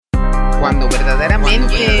Cuando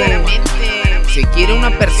verdaderamente se quiere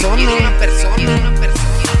una persona,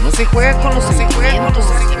 no se juega con los sentimientos,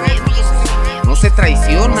 no se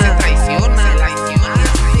traiciona,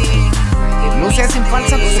 no se hacen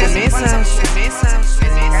falsas promesas,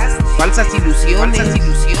 falsas ilusiones.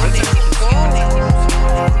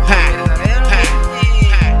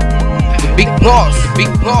 Big Boss.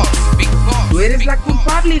 Tú eres la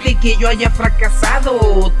culpable de que yo haya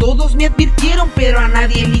fracasado. Todos me advirtieron, pero a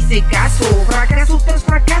nadie le hice caso. Fracaso tras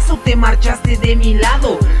fracaso, te marchaste de mi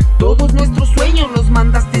lado. Todos nuestros sueños los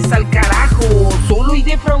mandaste al carajo. Solo y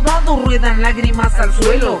defraudado ruedan lágrimas al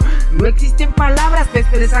suelo. No existen palabras para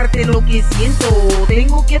expresarte lo que siento.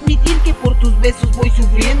 Tengo que admitir que por tus besos voy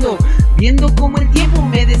sufriendo, viendo como el tiempo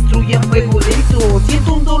me destruye a fuego lento.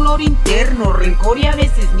 Siento un dolor interno, rencor y a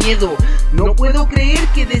veces miedo. No puedo creer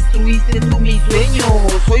que destruiste tú mi sueño.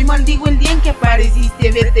 Soy maldigo el día en que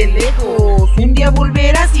apareciste, vete lejos. Un día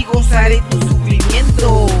volverás y gozaré tu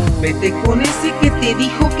sufrimiento. Vete con ese que te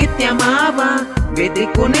dijo que te amaba. Vete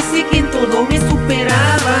con ese que en todo me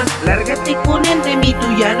superaba. Lárgate con él, de mí tú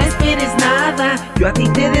ya no esperes nada. Yo a ti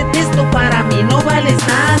te detesto, para mí no vales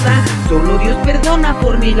nada. Solo Dios perdona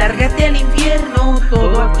por mí, lárgate al infierno.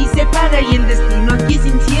 Todo aquí se paga y el destino aquí es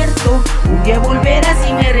incierto. Un día volverás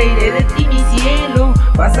y me reiré de ti, mi cielo.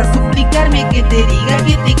 Vas a suplicarme que te diga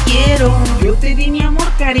que te quiero. Yo te di mi amor,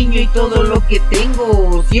 cariño y todo lo que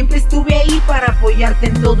tengo. Siempre estuve ahí para apoyarte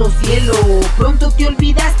en todo cielo. Pronto te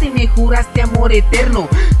olvidaste, me juraste amor eterno.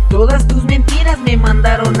 Todas tus mentiras me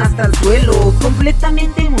mandaron hasta el suelo.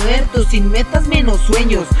 Completamente muerto, sin metas menos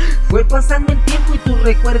sueños. Fue pasando el tiempo y tus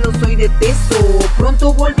recuerdos hoy detesto.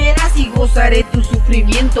 Pronto volverás y gozaré tu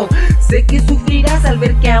sufrimiento. Sé que sufrirás al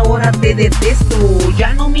ver que ahora te detesto.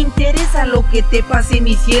 Ya no me interesa lo que te pase,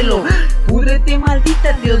 mi cielo. Púdrete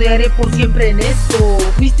maldita, te odiaré por siempre en esto.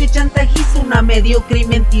 Fuiste chantajista, una mediocre y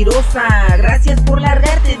mentirosa. Gracias por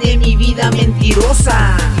largarte de mi vida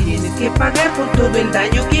mentirosa. Tienes que pagar por todo el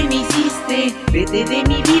daño que me hiciste. Vete de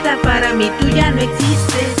mi vida, para mí tú ya no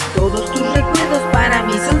existes. Todos tus recuerdos para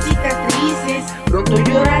mí son cicatrices. Pronto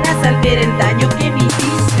llorarás al ver el daño que me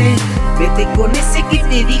hiciste. Vete con ese que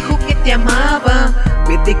te dijo que te amaba.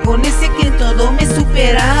 Vete con ese que en todo me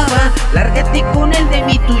superaba. Lárgate con él, de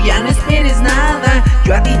mí tú ya no esperes nada.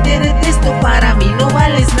 Yo a ti te detesto, para mí no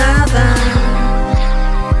vales nada.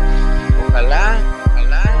 Ojalá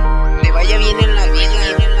te vaya bien en la vida.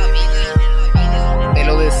 Te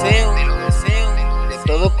lo deseo de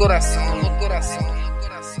todo corazón.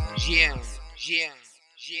 Yeah.